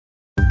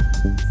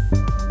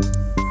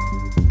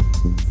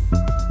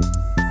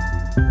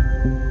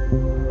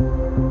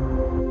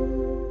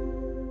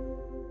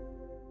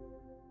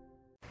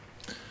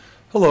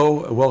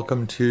Hello,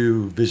 welcome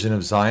to Vision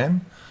of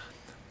Zion.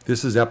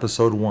 This is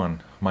episode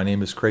 1. My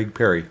name is Craig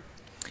Perry,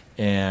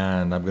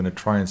 and I'm going to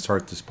try and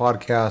start this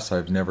podcast.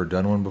 I've never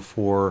done one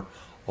before,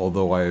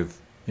 although I've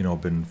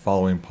been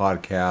following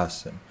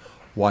podcasts and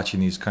watching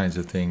these kinds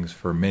of things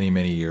for many,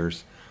 many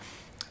years.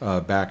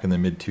 Back in the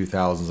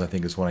mid-2000s, I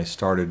think, is when I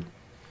started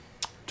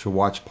to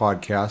watch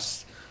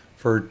podcasts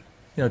for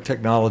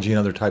technology and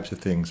other types of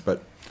things.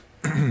 But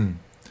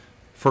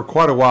for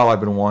quite a while,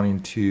 I've been wanting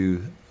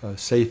to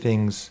say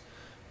things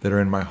that are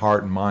in my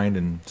heart and mind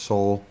and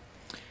soul,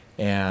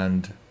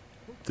 and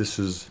this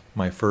is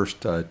my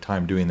first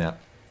time doing that.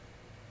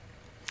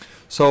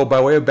 So by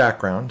way of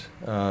background,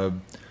 I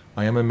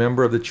am a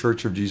member of the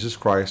Church of Jesus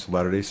Christ of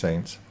Latter-day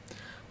Saints.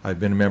 I've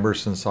been a member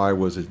since I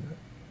was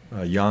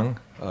young.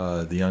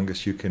 The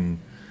youngest you can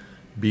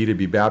be to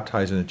be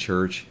baptized in the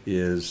church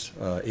is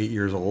 8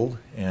 years old,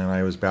 and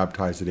I was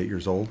baptized at 8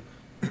 years old.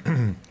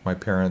 My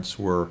parents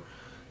were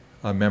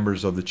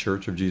members of the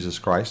Church of Jesus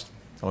Christ.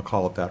 I'll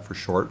call it that for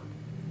short.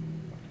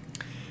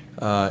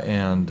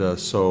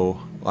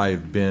 So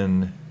I've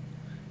been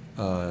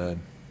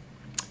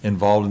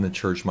involved in the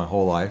church my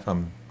whole life.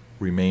 I'm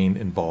remained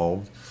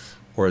involved,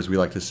 or as we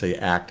like to say,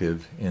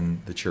 active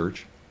in the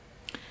church.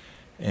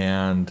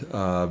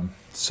 And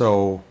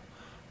so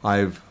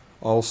I've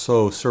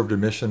also served a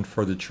mission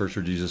for the Church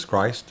of Jesus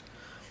Christ.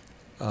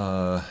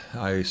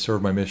 I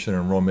served my mission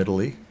in Rome,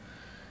 Italy,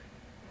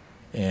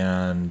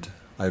 and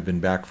I've been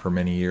back for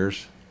many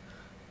years,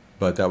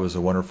 but that was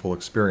a wonderful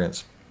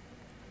experience.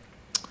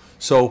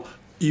 So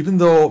even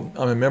though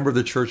I'm a member of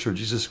the Church of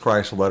Jesus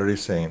Christ of Latter-day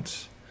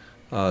Saints,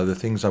 the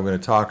things I'm going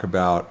to talk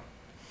about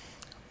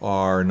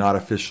are not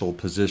official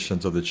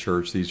positions of the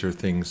church. These are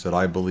things that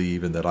I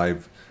believe and that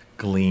I've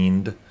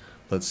gleaned,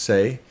 let's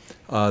say.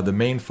 The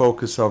main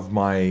focus of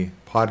my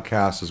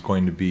podcast is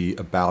going to be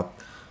about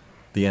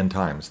the end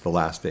times, the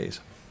last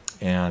days.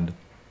 And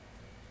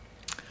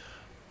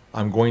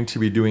I'm going to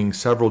be doing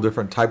several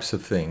different types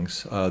of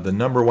things. The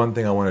number one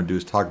thing I want to do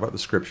is talk about the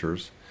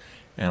scriptures.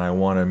 And I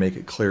want to make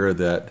it clear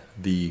that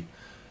the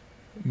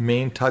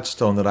main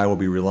touchstone that I will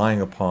be relying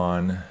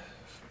upon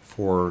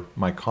for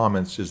my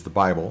comments is the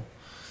Bible,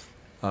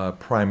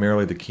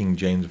 primarily the King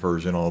James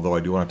Version, although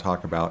I do want to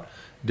talk about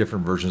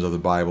different versions of the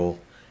Bible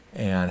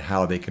and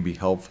how they can be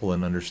helpful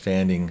in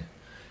understanding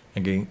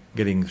and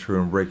getting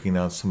through and breaking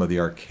down some of the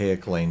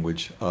archaic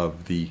language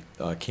of the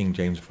King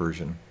James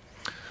Version.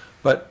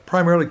 But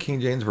primarily King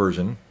James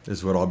Version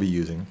is what I'll be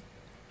using.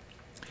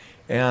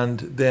 And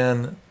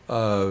then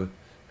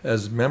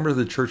as members of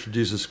the Church of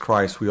Jesus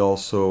Christ, we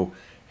also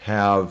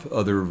have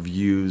other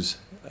views,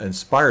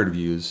 inspired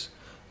views,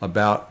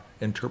 about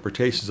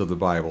interpretations of the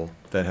Bible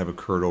that have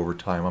occurred over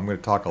time. I'm going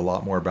to talk a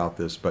lot more about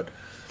this, but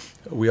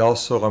I'm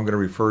going to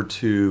refer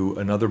to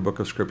another book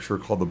of Scripture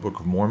called the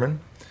Book of Mormon.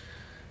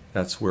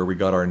 That's where we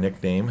got our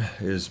nickname,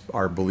 is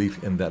our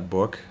belief in that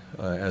book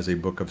as a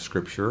book of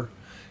Scripture,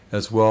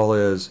 as well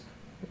as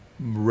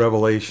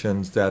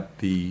revelations that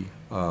the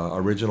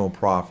original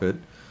prophet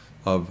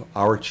of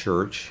our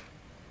church,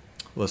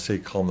 let's say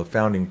call him the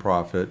founding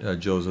prophet,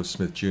 Joseph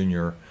Smith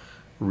Jr.,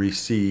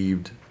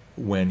 received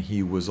when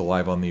he was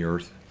alive on the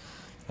earth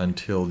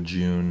until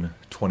June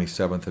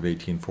 27th of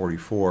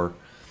 1844.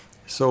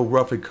 So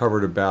roughly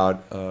covered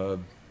about,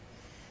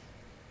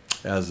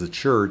 as the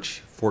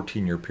church,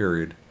 14-year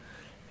period.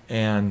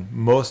 And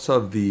most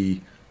of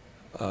the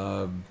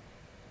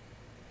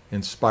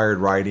inspired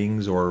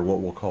writings, or what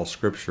we'll call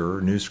scripture,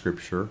 new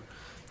scripture,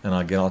 and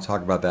again I'll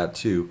talk about that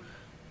too,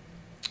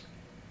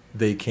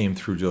 they came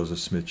through Joseph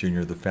Smith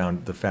Jr., the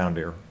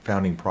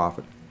founding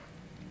prophet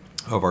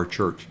of our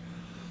church.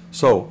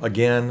 So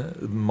again,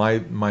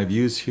 my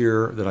views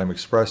here that I'm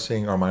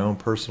expressing are my own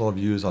personal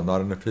views. I'm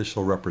not an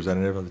official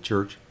representative of the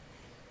church,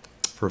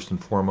 first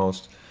and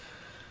foremost.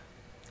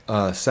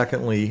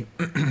 Secondly,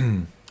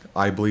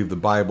 I believe the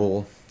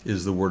Bible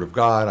is the Word of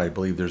God. I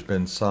believe there's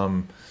been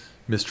some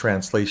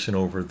mistranslation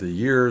over the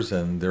years,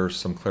 and there's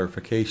some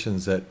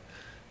clarifications that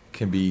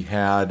can be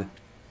had.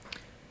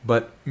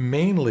 But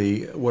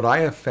mainly, what I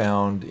have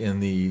found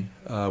in the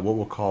what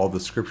we'll call the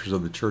scriptures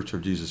of the Church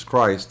of Jesus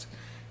Christ,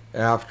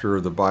 after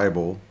the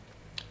Bible,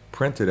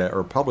 printed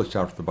or published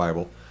after the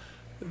Bible,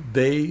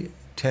 they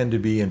tend to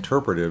be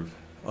interpretive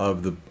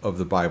of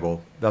the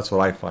Bible. That's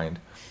what I find.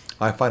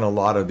 I find a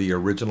lot of the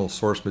original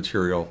source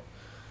material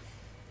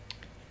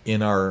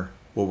in our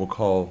what we'll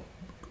call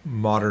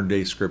modern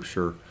day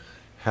scripture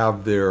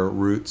have their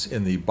roots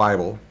in the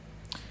Bible.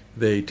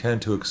 They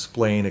tend to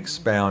explain,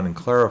 expound, and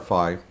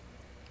clarify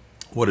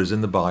what is in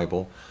the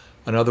Bible.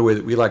 Another way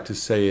that we like to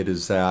say it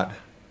is that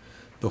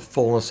the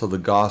fullness of the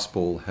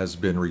gospel has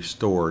been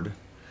restored.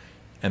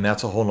 And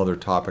that's a whole other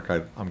topic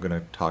I'm going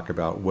to talk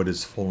about. What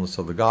is fullness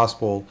of the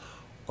gospel?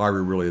 Are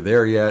we really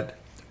there yet?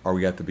 Are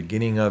we at the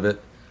beginning of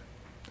it?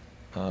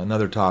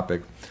 Another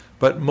topic.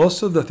 But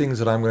most of the things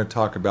that I'm going to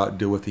talk about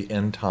deal with the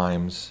end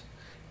times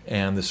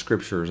and the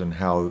scriptures and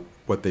how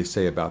what they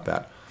say about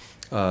that.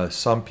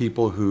 Some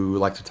people who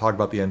like to talk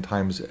about the end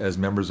times as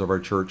members of our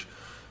church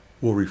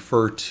will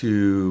refer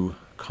to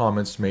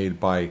comments made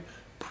by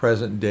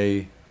present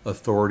day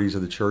authorities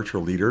of the church or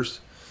leaders,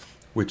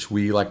 which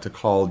we like to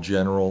call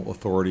general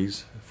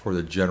authorities for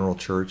the general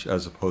church,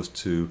 as opposed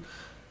to,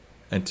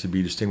 and to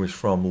be distinguished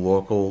from,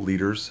 local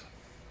leaders.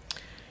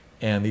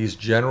 And these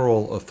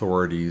general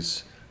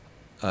authorities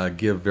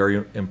give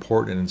very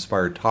important and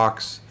inspired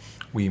talks.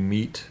 We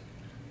meet,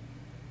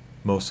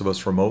 most of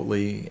us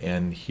remotely,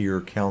 and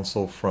hear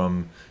counsel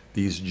from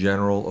these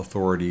general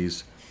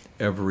authorities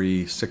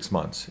every 6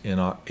 months in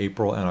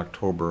April and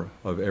October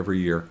of every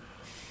year.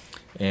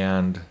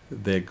 And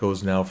that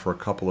goes now for a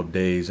couple of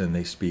days, and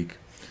they speak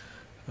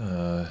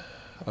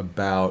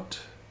about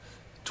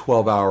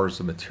 12 hours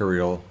of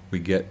material. We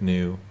get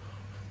new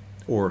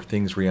or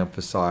things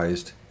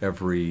reemphasized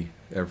every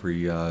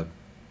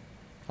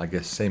I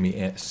guess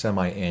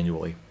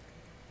semi-annually.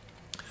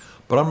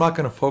 But I'm not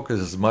going to focus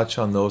as much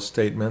on those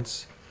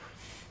statements.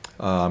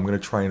 I'm going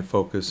to try and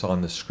focus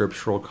on the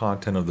scriptural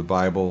content of the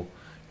Bible,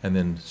 and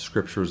then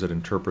scriptures that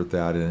interpret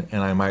that. And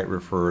I might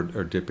refer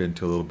or dip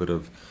into a little bit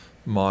of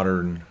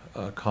modern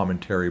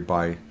commentary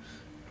by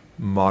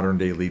modern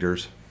day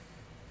leaders.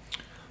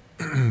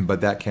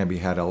 But that can be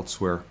had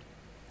elsewhere.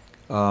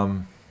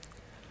 I'm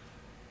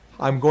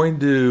going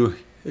to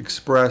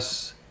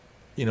express,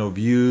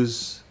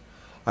 views.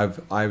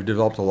 I've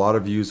developed a lot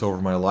of views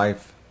over my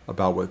life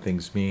about what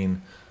things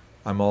mean.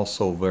 I'm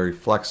also very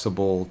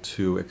flexible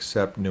to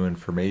accept new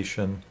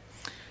information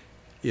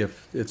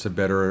if it's a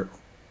better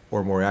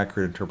or more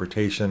accurate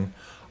interpretation.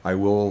 I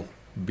will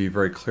be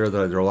very clear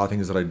that there are a lot of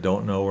things that I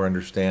don't know or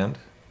understand,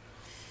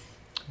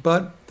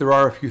 but there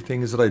are a few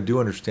things that I do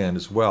understand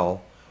as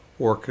well,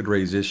 or could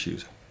raise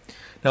issues.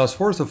 Now, as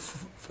far as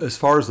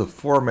the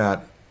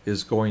format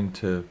is going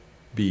to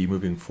be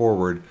moving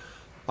forward,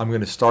 I'm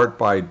going to start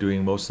by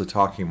doing most of the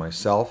talking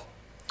myself,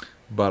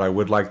 but I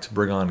would like to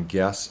bring on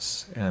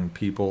guests and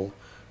people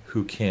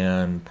who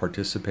can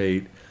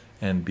participate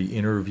and be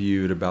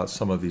interviewed about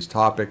some of these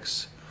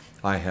topics.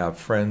 I have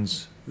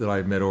friends that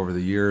I've met over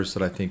the years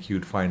that I think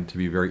you'd find to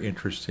be very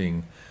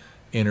interesting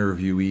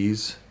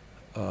interviewees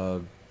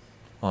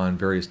on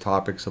various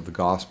topics of the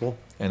gospel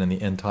and in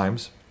the end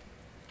times.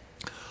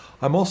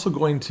 I'm also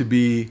going to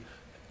be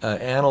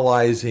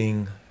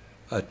analyzing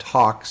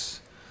talks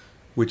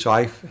which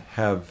I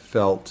have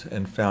felt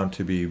and found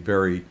to be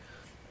very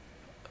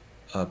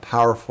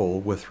powerful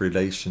with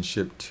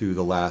relationship to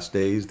the last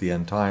days, the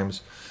end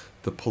times,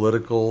 the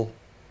political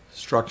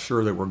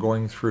structure that we're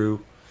going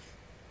through,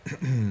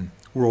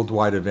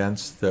 worldwide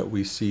events that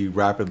we see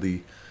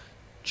rapidly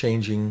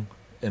changing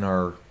in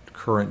our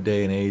current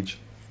day and age.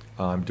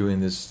 I'm doing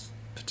this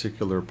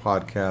particular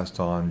podcast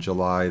on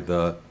July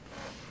the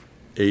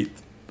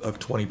 8th of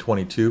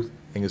 2022.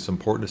 I think it's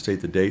important to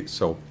state the date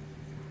so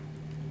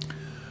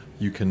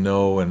you can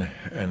know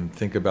and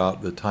think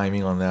about the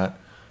timing on that.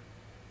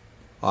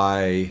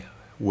 I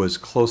was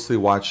closely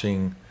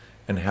watching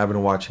and have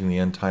been watching the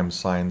end time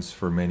signs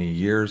for many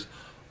years.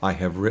 I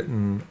have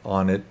written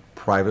on it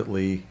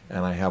privately,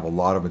 and I have a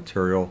lot of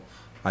material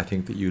I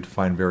think that you'd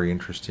find very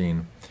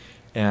interesting.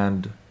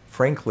 And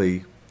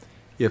frankly,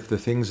 if the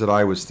things that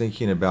I was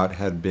thinking about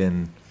had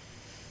been,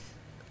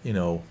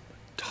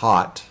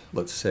 taught,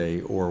 let's say,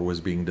 or was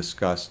being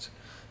discussed,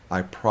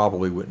 I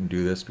probably wouldn't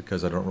do this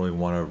because I don't really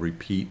want to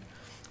repeat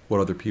what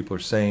other people are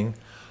saying.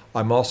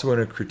 I'm also going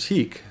to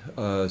critique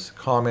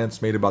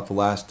comments made about the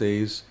last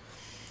days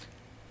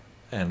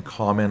and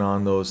comment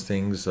on those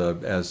things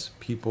as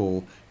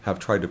people have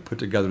tried to put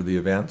together the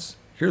events.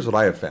 Here's what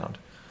I have found.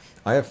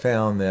 I have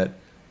found that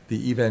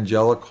the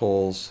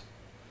evangelicals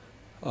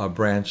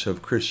branch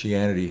of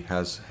Christianity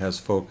has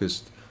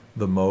focused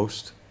the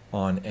most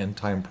on end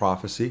time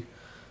prophecy.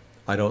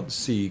 I don't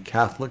see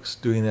Catholics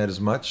doing that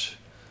as much.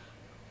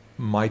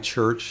 My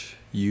church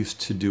used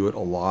to do it a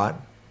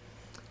lot,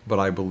 but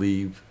I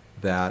believe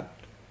that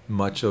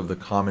much of the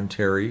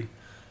commentary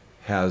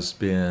has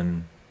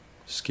been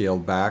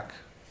scaled back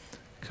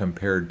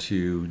compared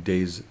to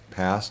days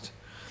past.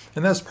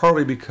 And that's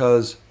partly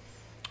because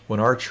when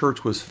our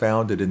church was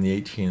founded in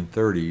the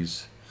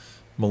 1830s,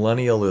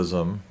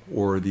 millennialism,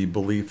 or the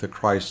belief that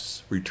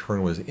Christ's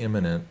return was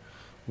imminent,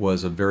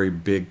 was a very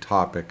big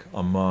topic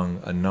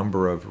among a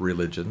number of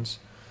religions.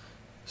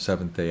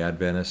 Seventh-day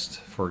Adventists,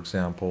 for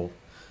example,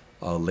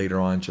 later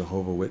on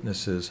Jehovah's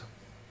Witnesses.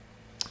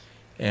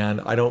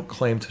 And I don't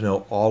claim to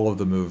know all of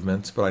the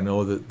movements, but I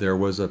know that there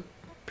was a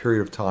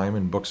period of time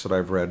in books that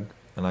I've read,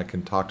 and I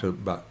can talk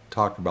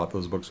about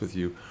those books with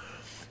you,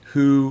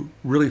 who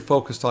really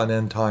focused on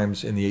end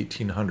times in the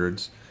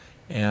 1800s,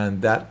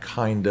 and that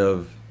kind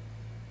of,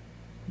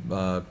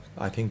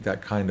 I think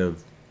that kind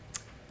of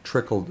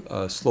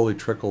slowly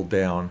trickled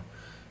down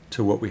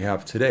to what we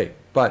have today.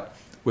 But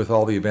with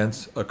all the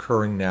events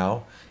occurring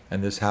now,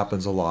 and this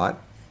happens a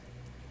lot,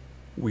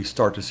 we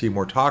start to see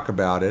more talk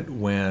about it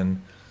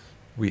when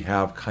we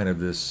have kind of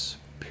this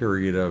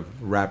period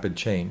of rapid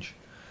change.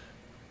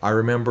 I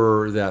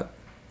remember that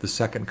the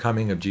second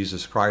coming of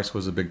Jesus Christ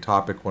was a big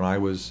topic when I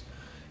was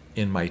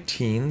in my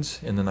teens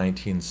in the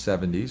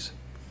 1970s,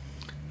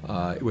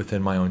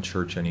 within my own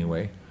church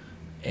anyway.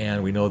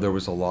 And we know there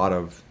was a lot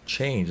of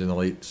change in the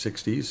late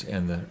 60s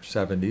and the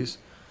 70s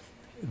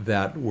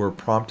that were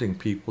prompting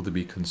people to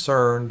be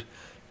concerned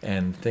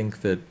and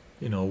think that,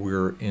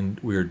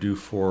 we're due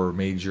for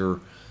major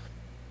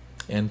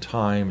end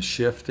time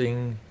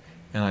shifting.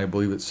 And I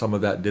believe that some of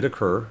that did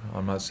occur.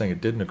 I'm not saying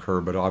it didn't occur,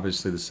 but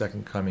obviously the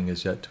second coming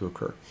is yet to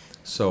occur.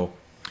 So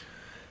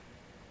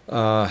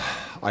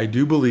I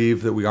do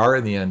believe that we are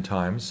in the end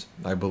times.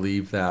 I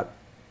believe that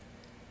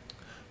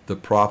the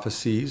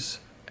prophecies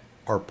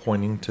are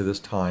pointing to this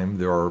time.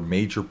 There are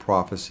major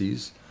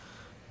prophecies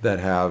that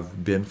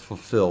have been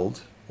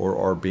fulfilled or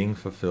are being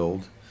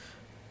fulfilled.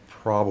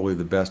 Probably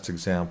the best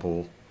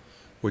example,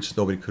 which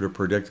nobody could have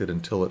predicted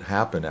until it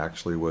happened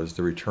actually, was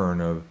the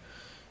return of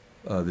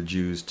the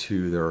Jews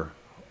to their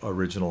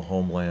original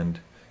homeland,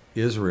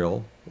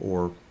 Israel,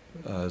 or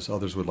as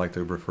others would like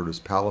to refer to as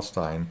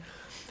Palestine.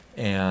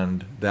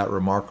 And that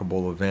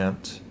remarkable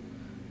event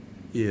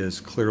is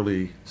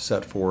clearly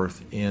set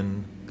forth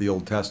in the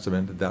Old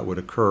Testament that would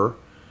occur,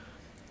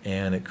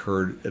 and it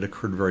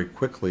occurred very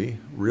quickly,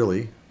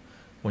 really,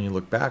 when you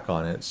look back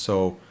on it.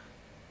 So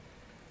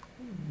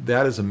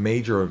that is a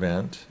major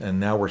event, and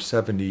now we're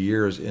 70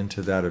 years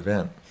into that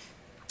event.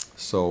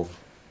 So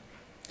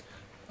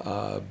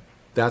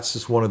that's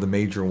just one of the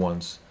major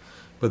ones.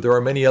 But there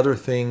are many other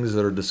things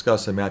that are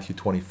discussed in Matthew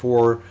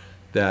 24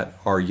 that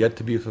are yet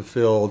to be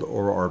fulfilled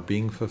or are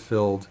being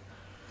fulfilled.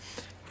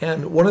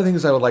 And one of the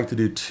things I would like to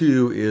do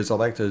too is I'd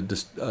like to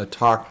just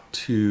talk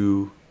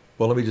to,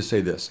 well, let me just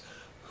say this.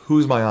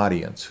 Who's my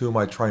audience? Who am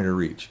I trying to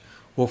reach?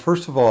 Well,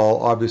 first of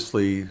all,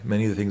 obviously,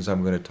 many of the things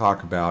I'm going to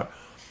talk about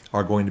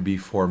are going to be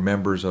for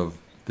members of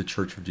the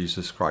Church of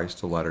Jesus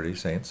Christ of Latter-day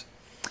Saints.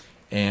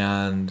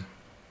 And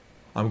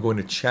I'm going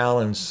to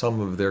challenge some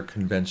of their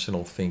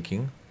conventional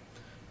thinking.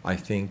 I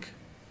think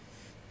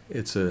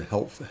it's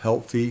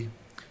healthy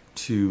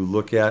to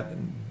look at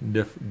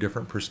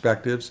different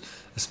perspectives,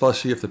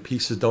 especially if the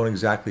pieces don't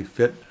exactly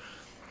fit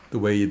the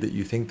way that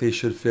you think they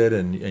should fit,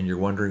 and you're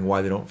wondering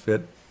why they don't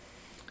fit.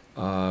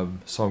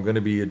 So I'm going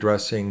to be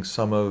addressing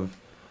some of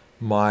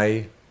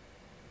my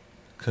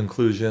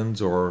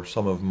conclusions or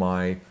some of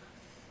my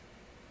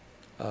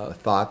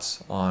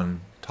thoughts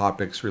on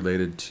topics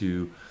related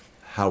to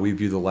how we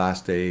view the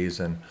last days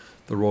and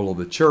the role of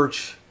the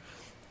church,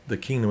 the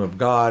kingdom of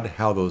God,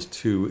 how those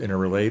two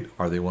interrelate.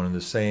 Are they one and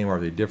the same? Are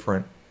they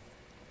different?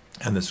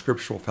 And the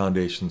scriptural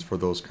foundations for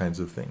those kinds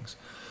of things.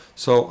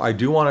 So I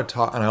do want to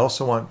talk, and I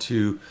also want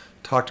to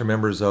talk to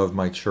members of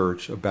my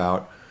church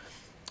about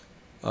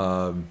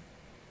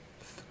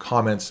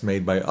comments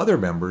made by other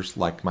members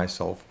like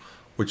myself,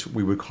 which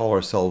we would call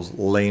ourselves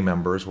lay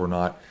members. We're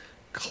not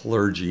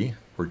clergy.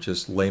 We're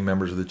just lay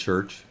members of the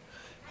church,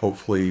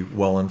 hopefully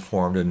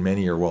well-informed, and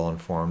many are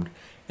well-informed,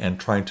 and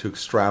trying to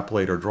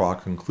extrapolate or draw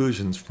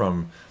conclusions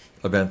from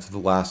events of the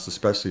last,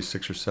 especially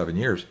 6 or 7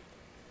 years.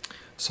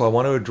 So I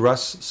want to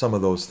address some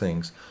of those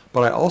things.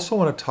 But I also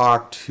want to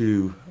talk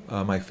to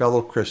my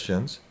fellow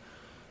Christians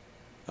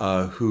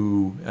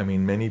who,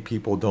 many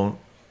people don't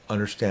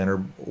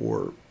understand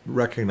or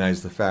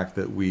recognize the fact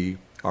that we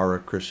are a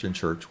Christian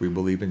church. We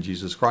believe in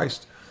Jesus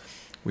Christ.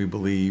 We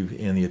believe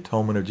in the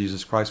atonement of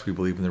Jesus Christ. We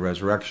believe in the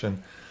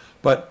resurrection.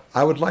 But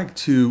I would like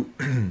to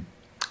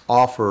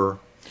offer,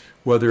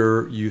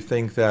 whether you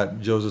think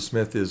that Joseph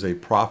Smith is a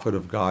prophet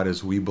of God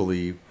as we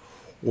believe,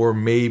 or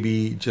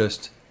maybe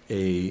just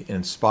an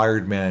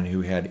inspired man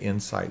who had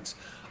insights,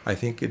 I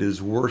think it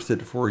is worth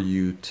it for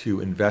you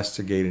to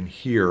investigate and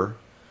hear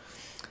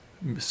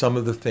some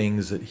of the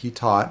things that he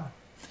taught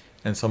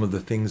and some of the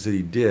things that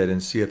he did,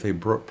 and see if they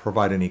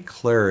provide any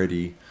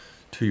clarity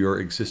to your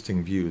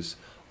existing views.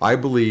 I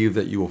believe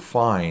that you will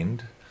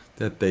find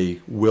that they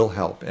will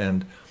help.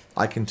 And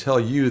I can tell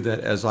you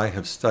that as I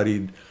have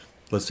studied,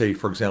 let's say,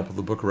 for example,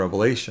 the book of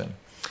Revelation,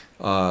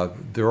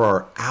 there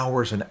are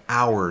hours and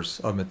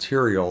hours of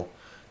material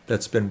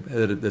that's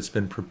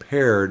been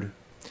prepared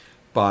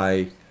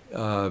by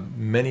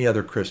many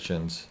other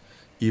Christians,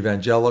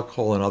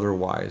 evangelical and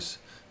otherwise,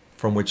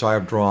 from which I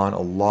have drawn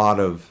a lot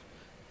of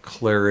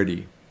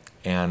clarity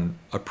and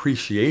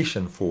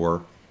appreciation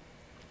for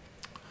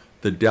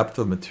the depth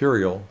of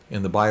material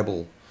in the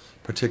Bible,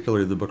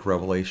 particularly the book of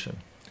Revelation.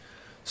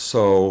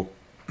 So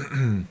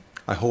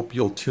I hope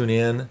you'll tune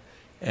in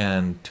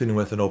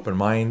with an open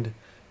mind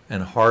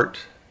and heart.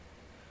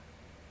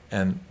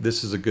 And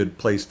this is a good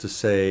place to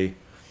say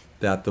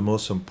that the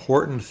most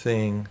important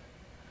thing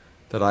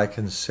that I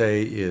can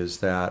say is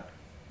that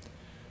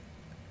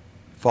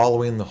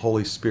following the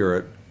Holy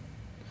Spirit,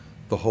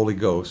 the Holy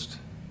Ghost,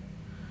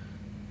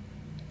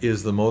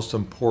 is the most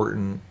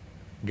important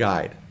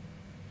guide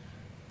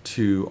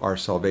to our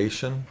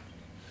salvation,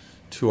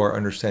 to our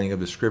understanding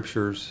of the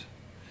Scriptures,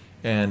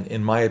 and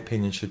in my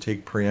opinion should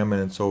take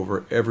preeminence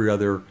over every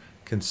other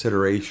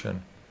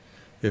consideration.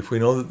 If we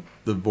know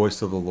the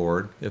voice of the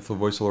Lord, if the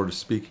voice of the Lord is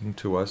speaking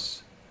to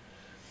us,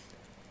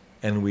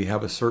 and we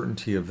have a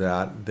certainty of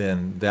that,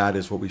 then that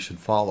is what we should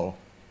follow.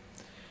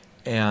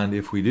 And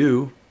if we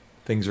do,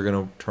 things are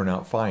going to turn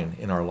out fine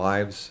in our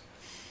lives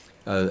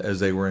as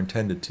they were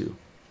intended to.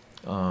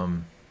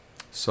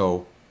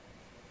 So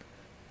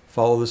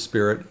follow the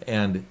Spirit,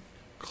 and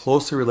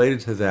closely related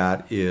to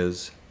that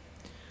is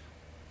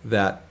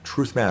that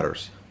truth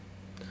matters.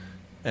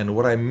 And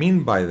what I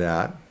mean by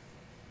that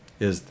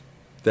is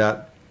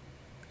that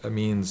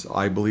means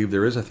I believe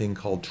there is a thing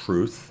called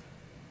truth.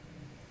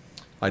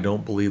 I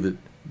don't believe that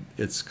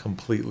it's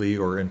completely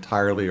or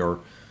entirely, or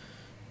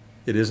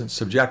it isn't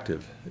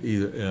subjective.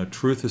 Either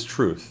truth is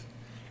truth,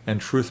 and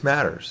truth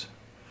matters.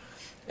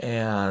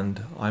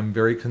 And I'm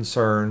very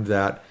concerned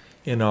that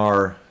in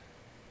our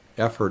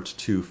efforts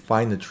to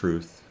find the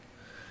truth,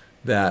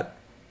 that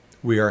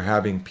we are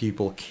having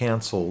people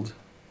canceled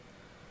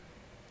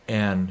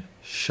and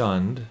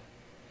shunned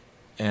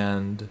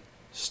and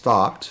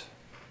stopped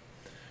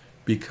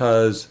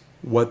because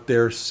what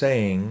they're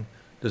saying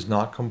does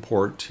not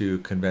comport to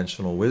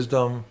conventional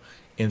wisdom,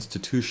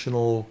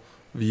 institutional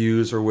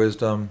views or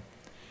wisdom.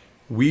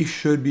 We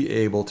should be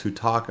able to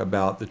talk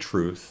about the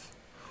truth,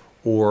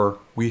 or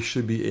we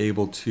should be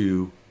able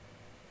to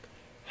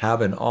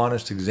have an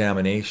honest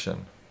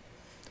examination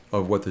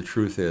of what the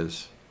truth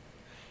is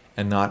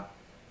and not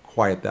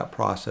quiet that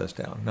process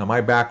down. Now,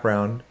 my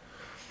background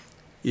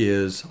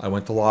is I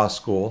went to law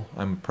school.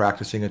 I'm a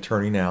practicing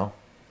attorney now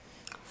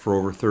for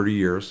over 30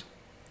 years.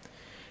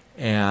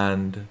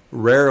 And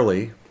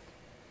rarely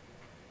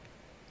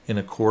in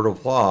a court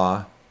of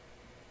law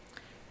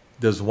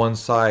does one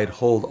side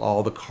hold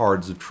all the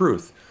cards of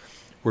truth.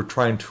 We're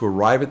trying to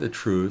arrive at the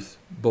truth.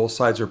 Both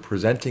sides are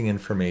presenting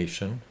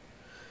information,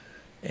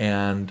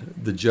 and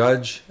the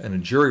judge and a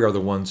jury are the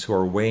ones who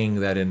are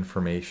weighing that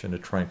information to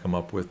try and come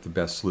up with the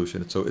best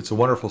solution. So it's a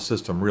wonderful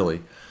system,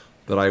 really,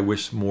 that I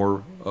wish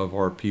more of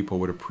our people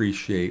would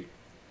appreciate.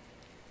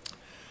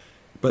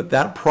 But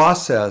that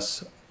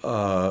process,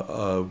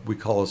 we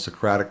call a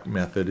Socratic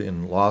method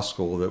in law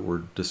school, that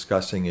we're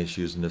discussing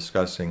issues and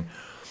discussing,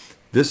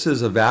 this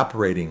is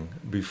evaporating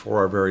before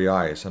our very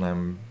eyes. And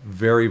I'm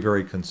very,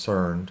 very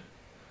concerned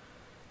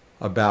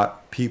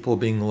about people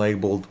being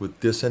labeled with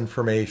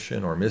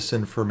disinformation or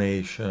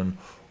misinformation,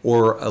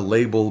 or a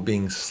label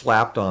being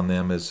slapped on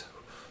them as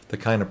the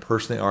kind of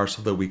person they are,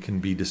 so that we can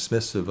be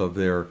dismissive of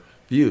their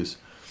views.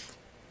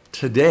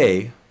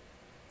 Today,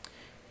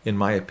 in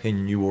my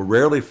opinion, you will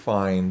rarely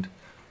find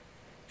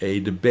a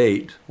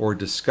debate or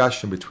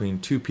discussion between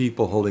two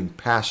people holding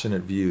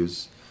passionate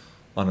views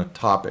on a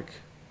topic.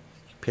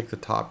 Pick the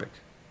topic,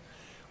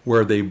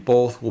 where they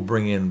both will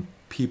bring in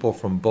people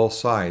from both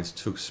sides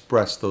to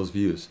express those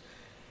views.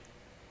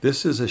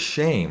 This is a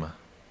shame,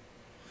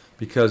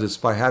 because it's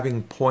by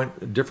having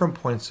different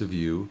points of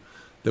view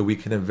that we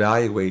can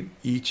evaluate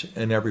each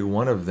and every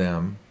one of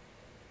them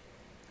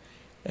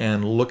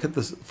and look at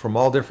this from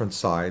all different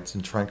sides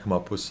and try and come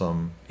up with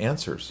some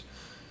answers.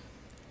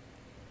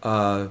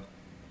 The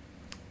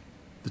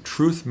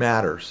truth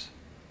matters.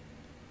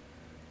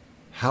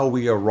 How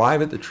we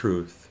arrive at the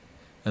truth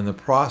and the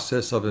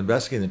process of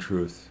investigating the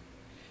truth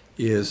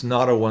is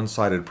not a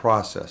one-sided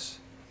process.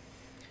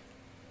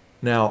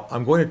 Now,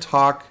 I'm going to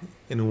talk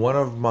in one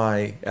of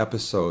my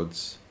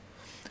episodes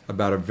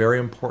about a very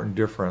important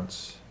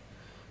difference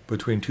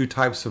between two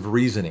types of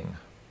reasoning: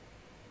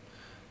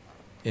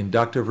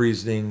 inductive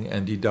reasoning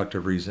and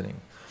deductive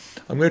reasoning.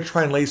 I'm going to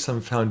try and lay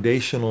some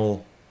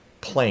foundational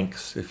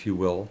planks, if you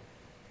will,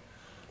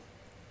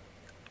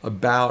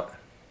 about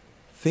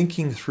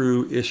thinking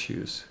through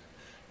issues.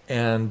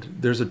 And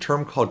there's a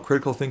term called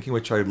critical thinking,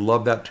 which I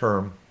love that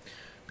term,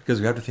 because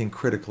we have to think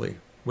critically.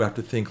 We have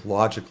to think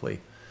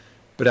logically.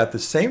 But at the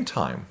same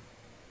time,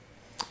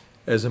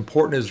 as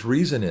important as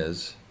reason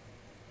is,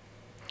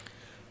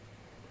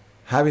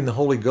 having the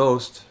Holy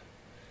Ghost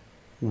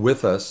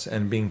with us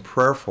and being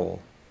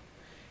prayerful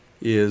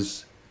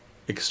is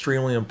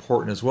extremely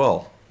important as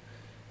well.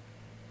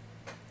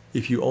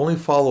 If you only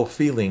follow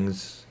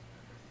feelings,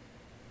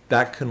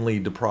 that can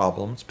lead to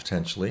problems,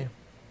 potentially,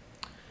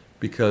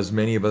 because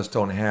many of us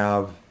don't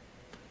have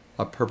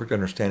a perfect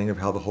understanding of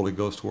how the Holy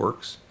Ghost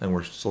works, and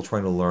we're still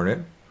trying to learn it.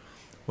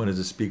 When is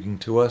it speaking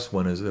to us?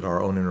 When is it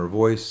our own inner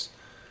voice?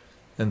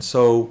 And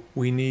so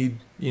we need,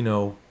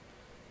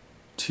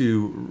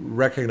 to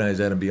recognize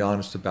that and be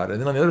honest about it.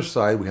 And then on the other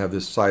side, we have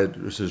this side,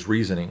 this is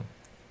reasoning,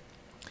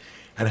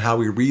 and how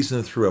we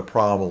reason through a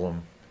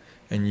problem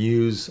and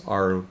use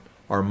our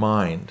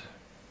mind.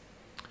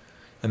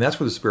 And that's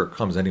where the Spirit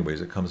comes anyways.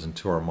 It comes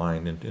into our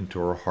mind and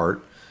into our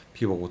heart.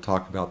 People will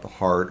talk about the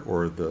heart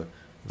or the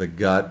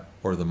gut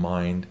or the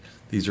mind.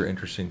 These are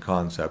interesting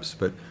concepts,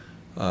 but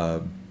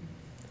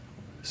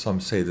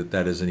some say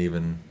that isn't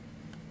even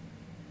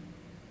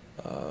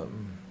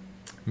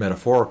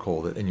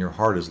metaphorical, that in your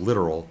heart is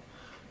literal.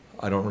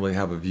 I don't really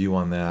have a view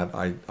on that.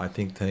 I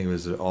think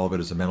all of it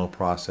is a mental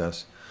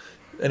process.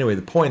 Anyway,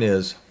 the point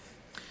is,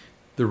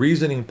 the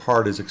reasoning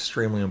part is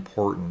extremely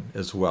important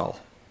as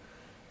well.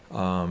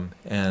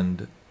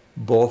 And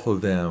both of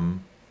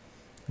them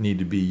need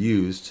to be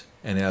used.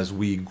 And as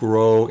we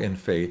grow in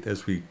faith,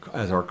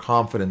 as our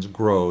confidence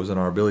grows and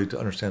our ability to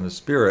understand the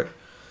Spirit,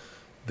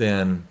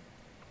 then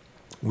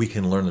we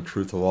can learn the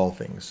truth of all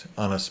things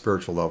on a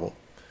spiritual level.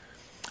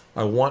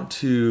 I want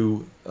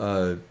to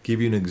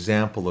give you an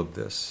example of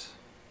this.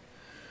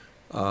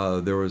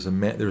 There's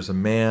a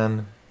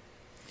man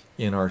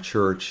in our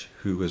church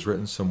who has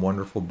written some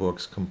wonderful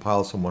books,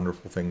 compiled some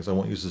wonderful things. I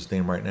won't use his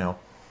name right now,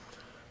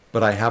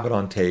 but I have it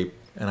on tape,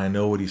 and I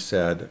know what he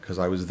said because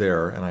I was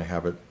there, and I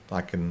have it.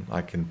 I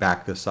can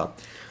back this up.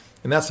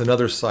 And that's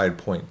another side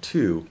point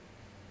too,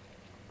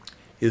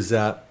 is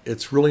that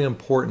it's really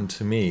important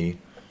to me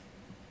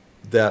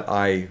that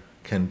I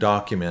can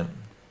document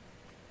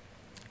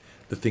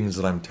the things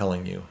that I'm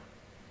telling you.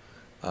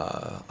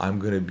 I'm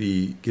going to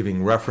be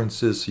giving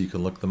references so you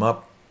can look them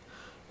up.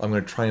 I'm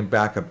going to try and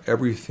back up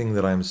everything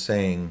that I'm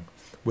saying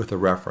with a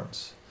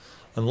reference.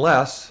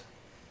 Unless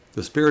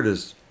the Spirit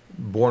has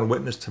borne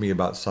witness to me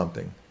about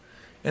something.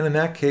 And in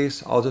that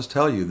case, I'll just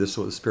tell you, this is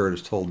what the Spirit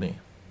has told me.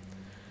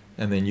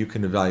 And then you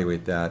can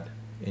evaluate that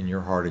in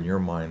your heart and your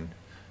mind,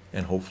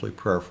 and hopefully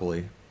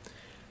prayerfully,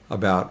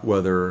 about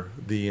whether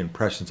the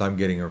impressions I'm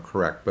getting are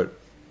correct. But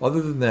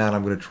other than that,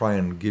 I'm going to try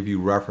and give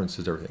you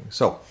references to everything.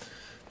 So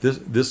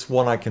this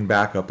one I can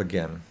back up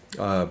again.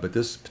 But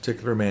this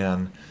particular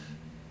man,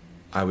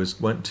 I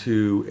went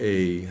to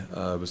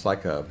it was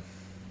like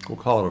we'll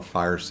call it a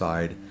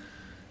fireside.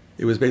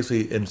 It was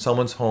basically in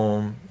someone's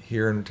home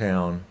here in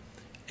town,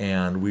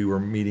 and we were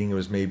meeting. It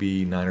was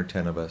maybe 9 or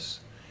 10 of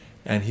us.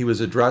 And he was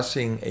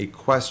addressing a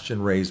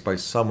question raised by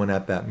someone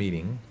at that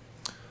meeting,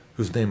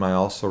 whose name I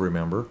also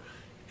remember.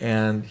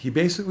 And he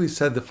basically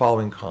said the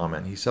following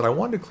comment. He said, I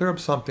wanted to clear up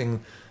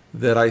something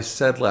that I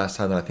said last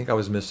time that I think I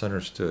was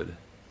misunderstood.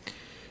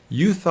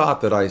 You thought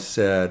that I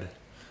said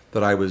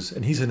that I was,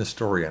 and he's an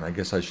historian, I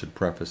guess I should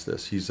preface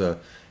this. He's a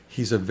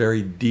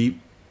very deep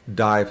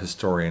dive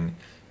historian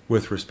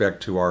with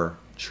respect to our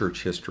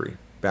church history,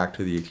 back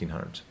to the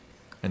 1800s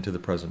and to the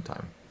present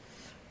time.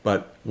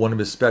 But one of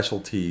his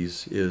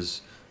specialties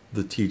is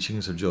the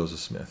teachings of Joseph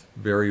Smith.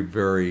 Very,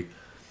 very,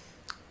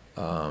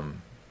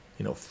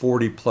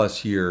 40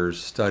 plus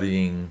years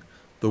studying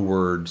the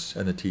words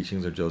and the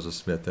teachings of Joseph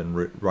Smith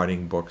and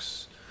writing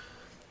books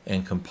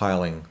and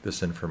compiling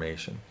this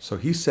information. So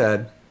he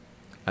said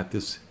at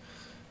this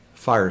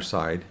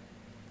fireside,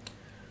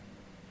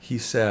 he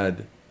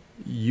said,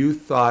 you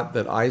thought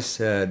that I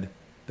said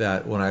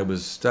that when I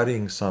was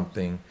studying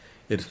something,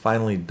 it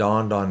finally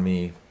dawned on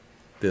me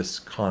this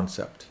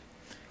concept.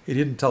 He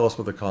didn't tell us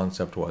what the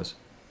concept was.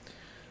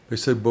 He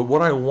said, but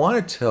what I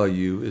want to tell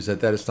you is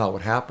that is not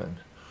what happened.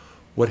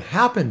 What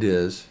happened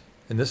is,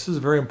 and this is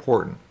very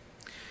important,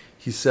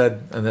 he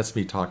said, and that's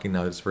me talking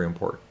now, that's very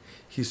important.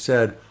 He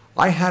said,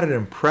 I had an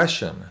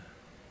impression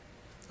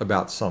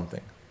about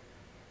something.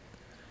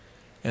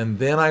 And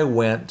then I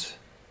went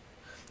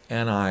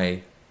and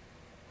I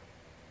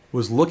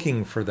was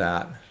looking for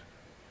that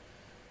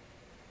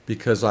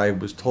because I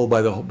was told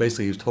by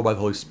he was told by the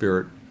Holy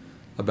Spirit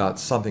about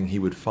something he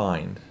would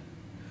find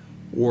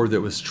or that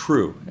was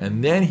true.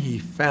 And then he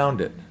found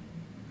it,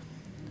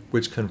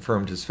 which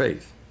confirmed his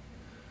faith.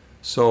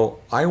 So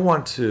I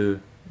want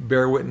to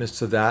bear witness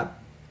to that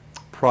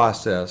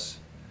process.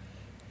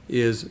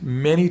 Is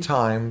many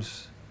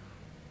times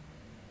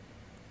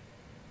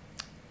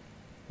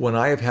when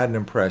I have had an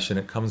impression,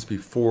 it comes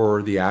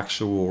before the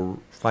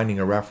actual finding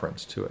a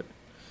reference to it.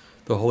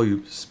 The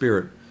Holy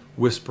Spirit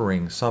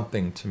whispering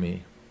something to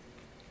me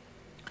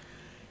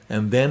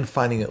and then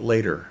finding it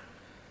later.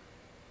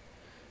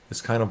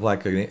 It's kind of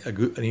like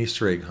an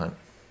Easter egg hunt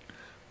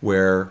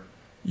where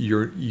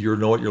you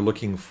know what you're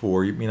looking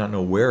for. You may not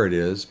know where it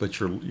is, but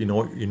you know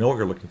what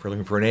you're looking for. You're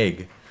looking for an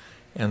egg.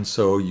 And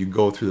so you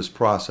go through this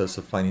process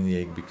of finding the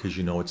egg because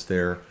you know it's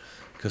there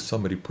because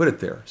somebody put it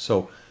there.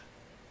 So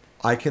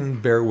I can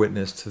bear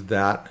witness to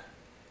that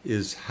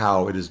is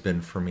how it has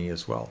been for me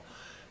as well.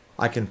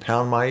 I can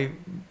pound my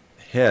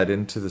head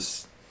into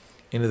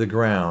the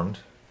ground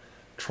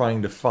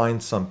trying to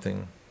find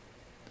something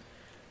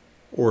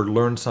or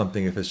learn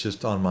something if it's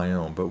just on my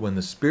own. But when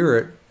the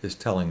Spirit is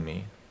telling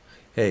me,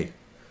 hey,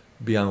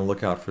 be on the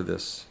lookout for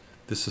this.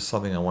 This is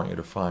something I want you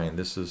to find.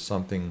 This is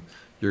something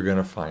you're going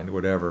to find,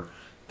 whatever.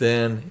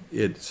 Then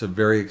it's a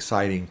very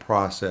exciting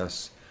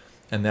process.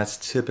 And that's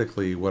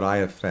typically what I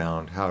have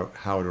found, how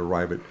to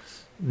arrive at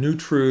new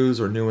truths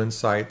or new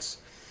insights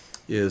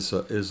is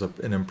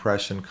an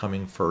impression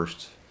coming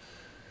first,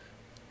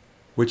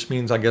 which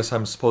means I guess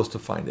I'm supposed to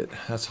find it.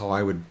 That's how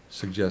I would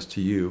suggest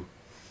to you.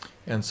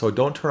 And so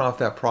don't turn off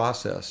that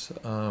process.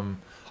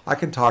 I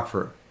can talk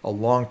for a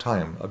long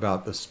time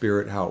about the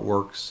Spirit, how it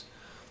works,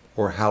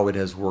 or how it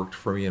has worked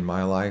for me in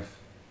my life,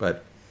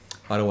 but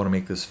I don't want to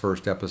make this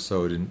first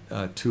episode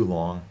too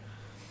long.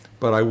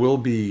 But I will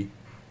be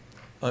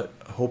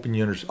hoping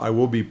you understand. I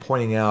will be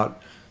pointing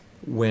out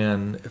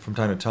from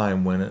time to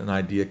time, when an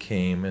idea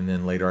came, and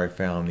then later I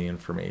found the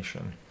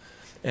information.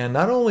 And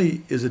not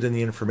only is it in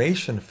the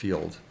information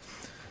field,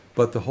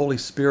 but the Holy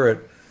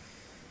Spirit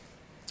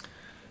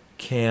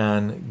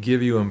can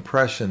give you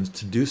impressions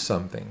to do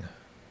something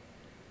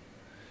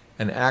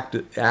and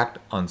act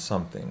on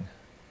something.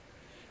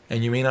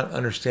 And you may not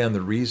understand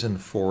the reason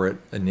for it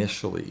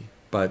initially,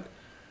 but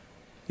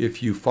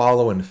if you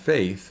follow in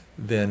faith,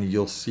 then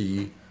you'll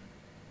see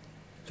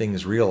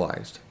things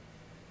realized.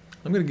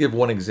 I'm going to give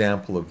one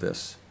example of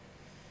this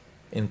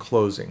in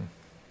closing.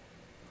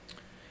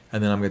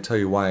 And then I'm going to tell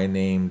you why I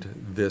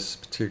named this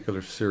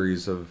particular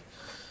series of,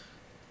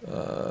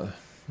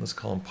 let's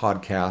call them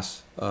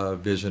podcasts,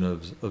 Vision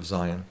of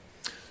Zion.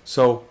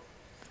 So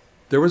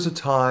there was a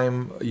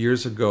time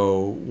years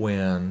ago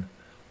when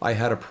I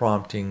had a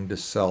prompting to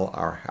sell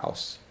our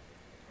house.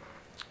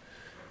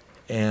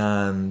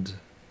 And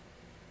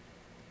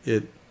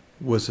it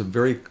was a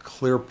very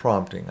clear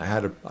prompting. I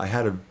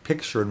had a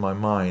picture in my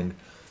mind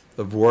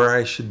of where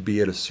I should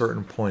be at a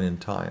certain point in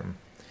time.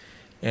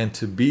 And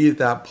to be at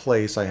that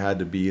place, I had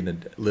to be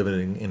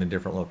living in a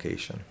different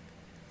location.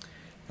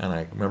 And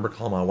I remember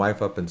calling my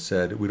wife up and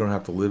said, we don't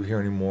have to live here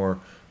anymore.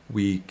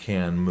 We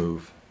can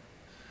move.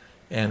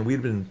 And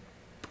we'd been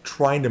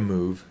trying to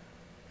move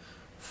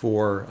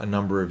for a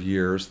number of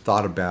years,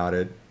 thought about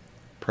it,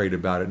 prayed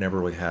about it, never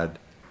really had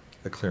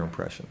a clear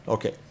impression.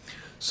 Okay,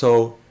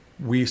 so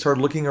we started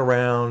looking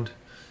around.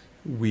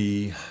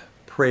 We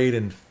prayed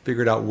and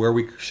figured out where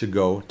we should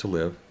go to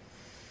live.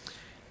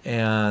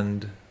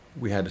 And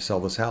we had to sell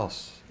this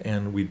house.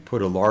 And we'd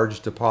put a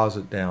large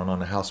deposit down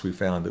on a house we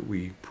found that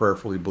we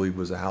prayerfully believed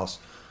was a house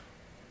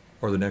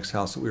or the next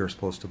house that we were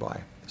supposed to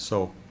buy.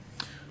 So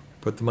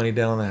put the money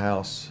down on the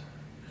house.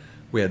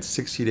 We had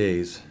 60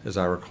 days, as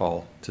I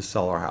recall, to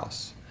sell our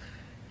house.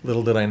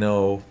 Little did I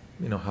know,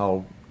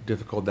 how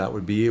difficult that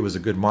would be. It was a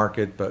good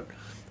market, but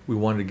we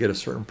wanted to get a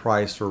certain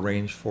price or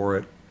range for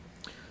it.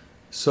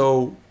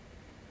 So,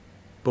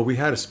 but we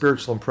had a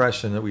spiritual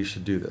impression that we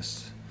should do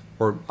this.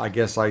 Or I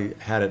guess I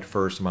had it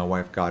first and my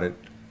wife got it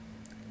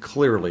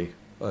clearly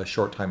a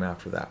short time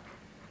after that.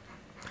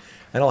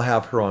 And I'll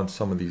have her on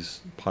some of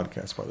these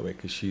podcasts, by the way,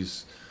 because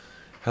she's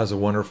has a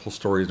wonderful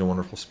story and a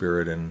wonderful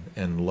spirit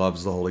and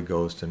loves the Holy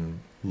Ghost and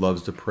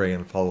loves to pray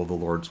and follow the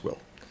Lord's will.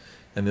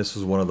 And this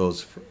was one of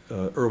those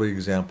early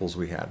examples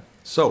we had.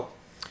 So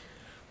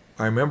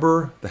I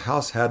remember the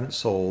house hadn't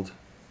sold.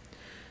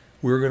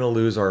 We were going to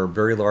lose our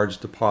very large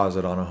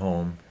deposit on a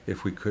home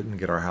if we couldn't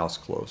get our house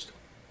closed.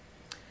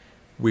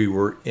 We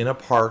were in a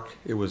park.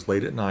 It was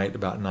late at night,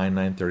 about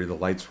 9:30. The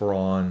lights were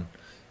on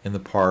in the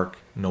park.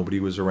 Nobody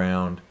was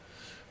around.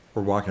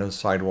 We're walking on the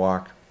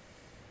sidewalk.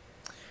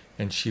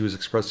 And she was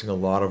expressing a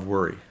lot of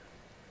worry.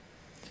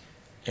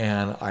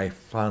 And I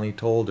finally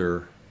told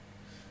her,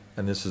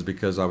 and this is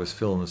because I was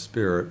feeling the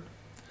Spirit,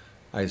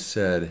 I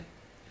said,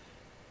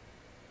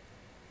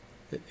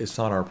 it's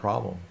not our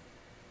problem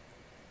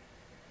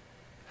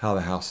how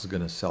the house is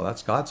going to sell.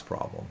 That's God's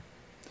problem.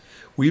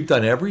 We've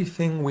done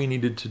everything we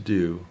needed to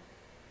do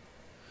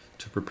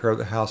to prepare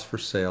the house for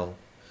sale,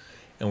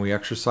 and we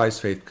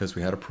exercised faith because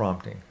we had a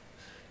prompting.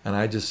 And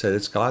I just said,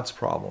 it's God's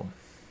problem.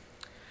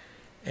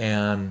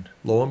 And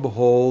lo and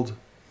behold,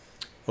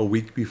 a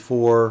week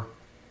before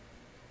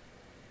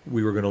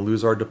we were going to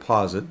lose our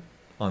deposit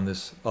on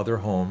this other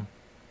home,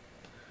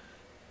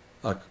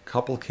 a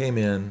couple came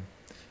in.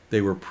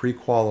 They were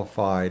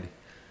pre-qualified.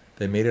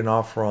 They made an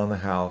offer on the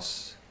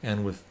house.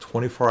 And with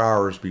 24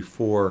 hours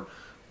before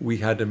we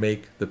had to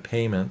make the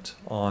payment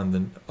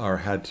or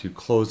had to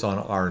close on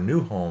our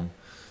new home,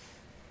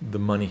 the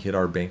money hit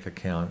our bank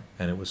account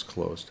and it was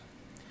closed.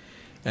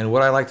 And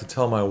what I like to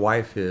tell my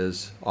wife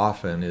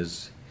often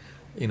is,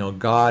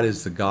 God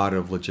is the God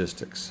of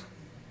logistics.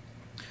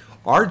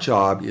 Our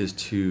job is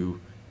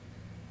to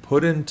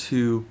put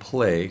into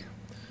play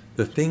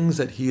the things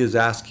that He is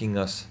asking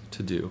us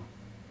to do.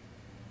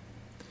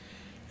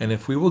 And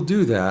if we will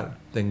do that,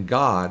 then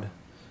God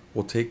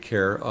will take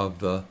care of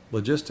the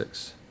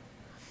logistics.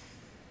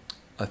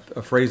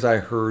 A phrase I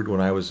heard when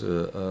I was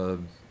a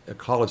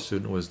college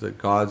student was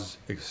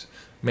that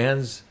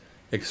man's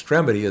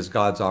extremity is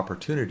God's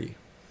opportunity.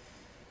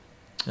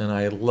 And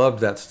I loved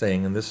that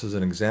saying, and this is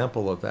an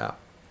example of that.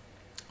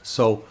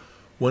 So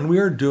when we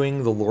are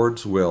doing the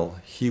Lord's will,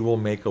 He will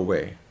make a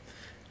way.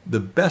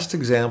 The best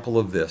example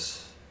of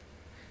this,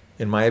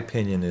 in my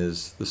opinion,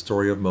 is the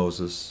story of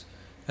Moses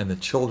and the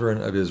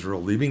children of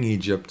Israel leaving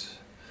Egypt.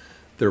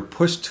 They're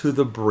pushed to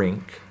the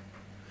brink.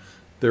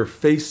 They're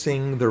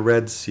facing the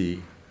Red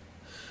Sea.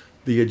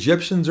 The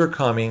Egyptians are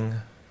coming,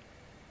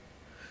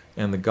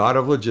 and the God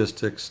of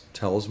logistics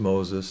tells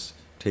Moses,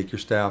 take your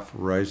staff,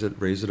 raise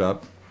it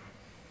up.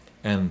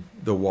 And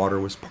the water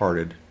was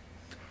parted.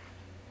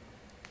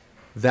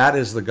 That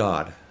is the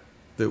God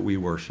that we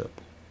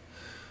worship.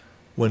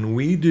 When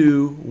we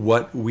do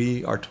what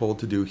we are told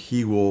to do,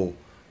 He will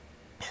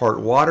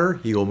part water,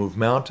 He will move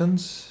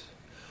mountains,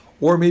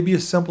 or maybe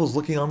as simple as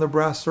looking on the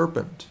brass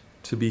serpent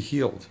to be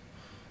healed.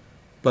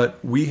 But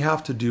we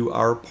have to do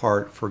our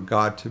part for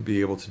God to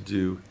be able to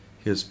do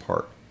His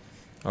part.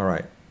 All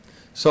right.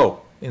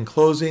 So, in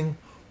closing,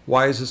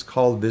 why is this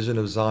called Vision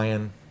of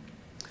Zion?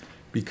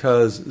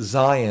 Because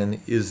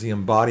Zion is the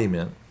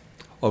embodiment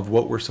of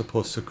what we're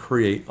supposed to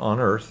create on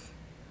earth.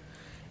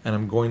 And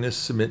I'm going to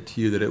submit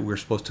to you that we're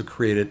supposed to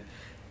create it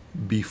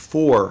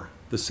before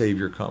the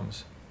Savior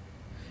comes.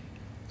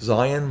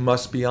 Zion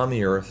must be on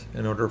the earth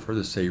in order for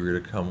the Savior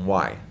to come.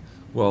 Why?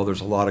 Well,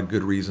 there's a lot of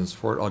good reasons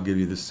for it. I'll give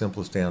you the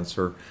simplest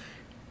answer.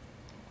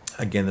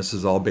 Again, this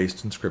is all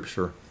based in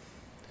Scripture.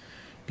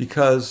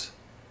 Because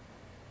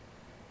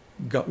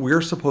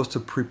we're supposed to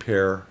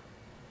prepare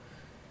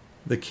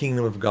the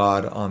kingdom of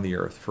God on the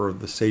earth for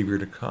the Savior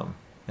to come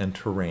and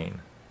to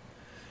reign.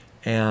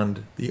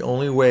 And the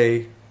only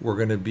way we're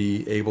going to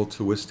be able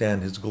to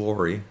withstand his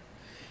glory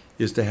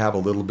is to have a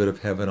little bit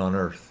of heaven on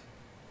earth.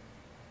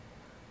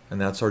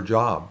 And that's our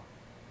job.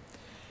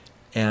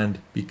 And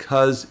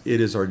because it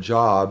is our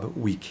job,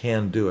 we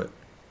can do it.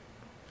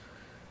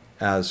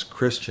 As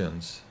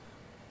Christians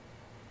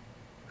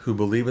who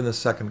believe in the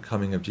second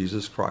coming of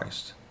Jesus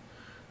Christ,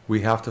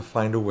 we have to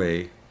find a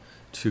way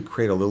to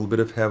create a little bit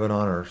of heaven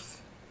on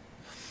earth.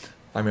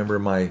 I remember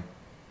my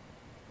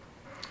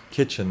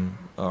kitchen,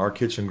 our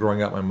kitchen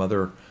growing up, my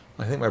mother,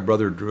 I think my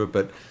brother drew it,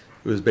 but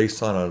it was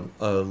based on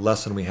a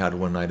lesson we had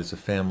one night as a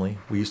family.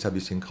 We used to have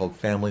these things called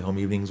family home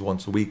evenings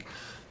once a week.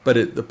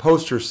 But the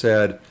poster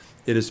said,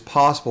 it is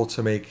possible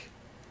to make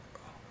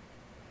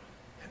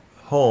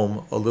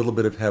home a little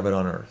bit of heaven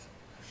on earth.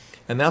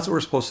 And that's what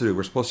we're supposed to do.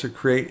 We're supposed to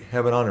create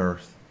heaven on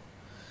earth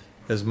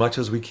as much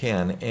as we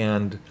can.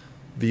 And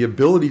the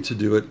ability to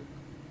do it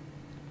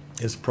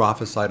is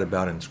prophesied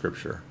about in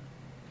Scripture.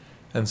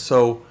 And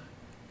so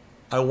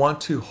I want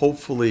to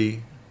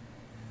hopefully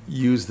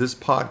use this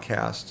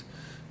podcast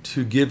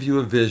to give you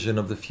a vision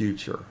of the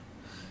future.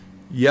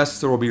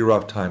 Yes, there will be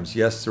rough times.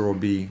 Yes, there will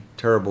be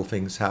terrible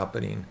things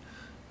happening.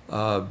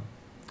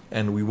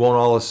 And we won't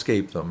all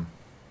escape them.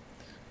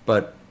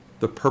 But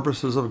the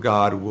purposes of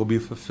God will be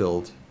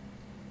fulfilled.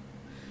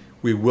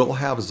 We will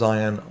have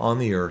Zion on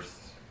the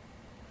earth.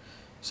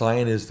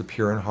 Zion is the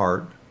pure in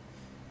heart.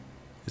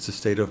 It's a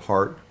state of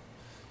heart.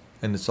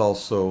 And it's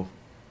also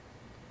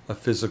a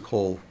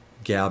physical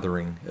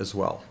gathering as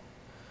well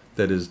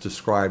that is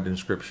described in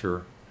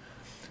Scripture.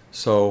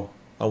 So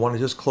I want to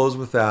just close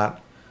with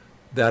that.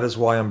 That is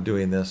why I'm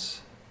doing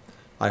this.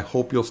 I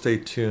hope you'll stay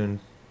tuned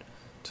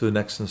to the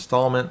next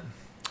installment.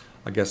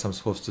 I guess I'm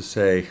supposed to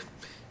say,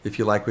 if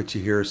you like what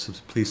you hear,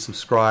 please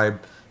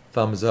subscribe,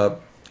 thumbs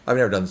up. I've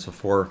never done this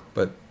before,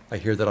 but I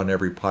hear that on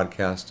every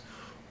podcast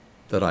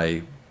that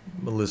I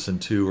listen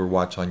to or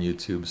watch on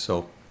YouTube.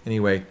 So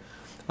anyway,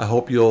 I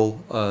hope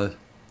you'll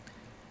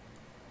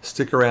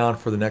stick around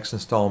for the next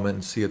installment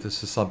and see if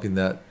this is something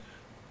that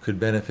could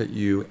benefit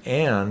you.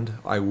 And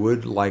I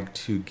would like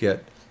to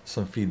get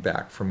some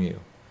feedback from you.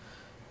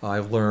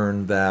 I've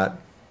learned that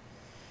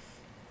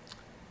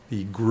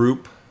the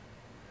group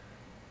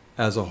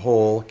as a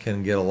whole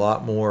can get a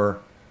lot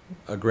more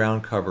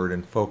ground covered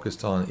and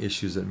focused on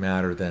issues that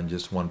matter than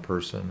just one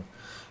person.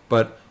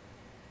 But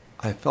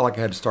I felt like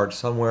I had to start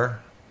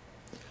somewhere.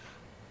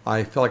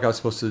 I felt like I was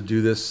supposed to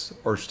do this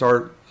or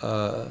start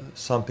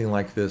something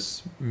like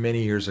this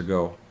many years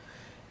ago.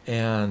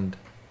 And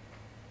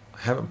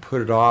I haven't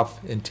put it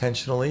off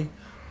intentionally,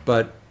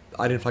 but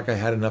I didn't feel like I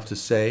had enough to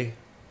say.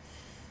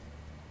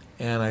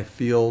 And I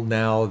feel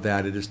now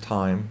that it is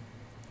time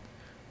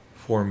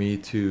for me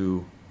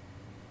to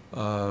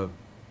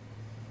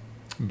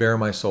bare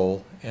my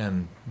soul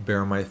and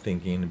bare my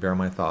thinking, bare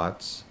my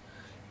thoughts.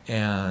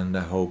 And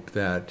I hope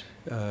that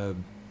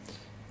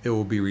it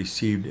will be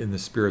received in the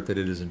spirit that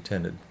it is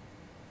intended.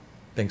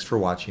 Thanks for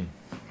watching.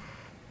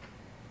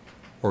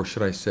 Or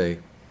should I say,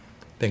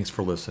 thanks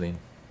for listening.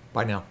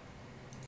 Bye now.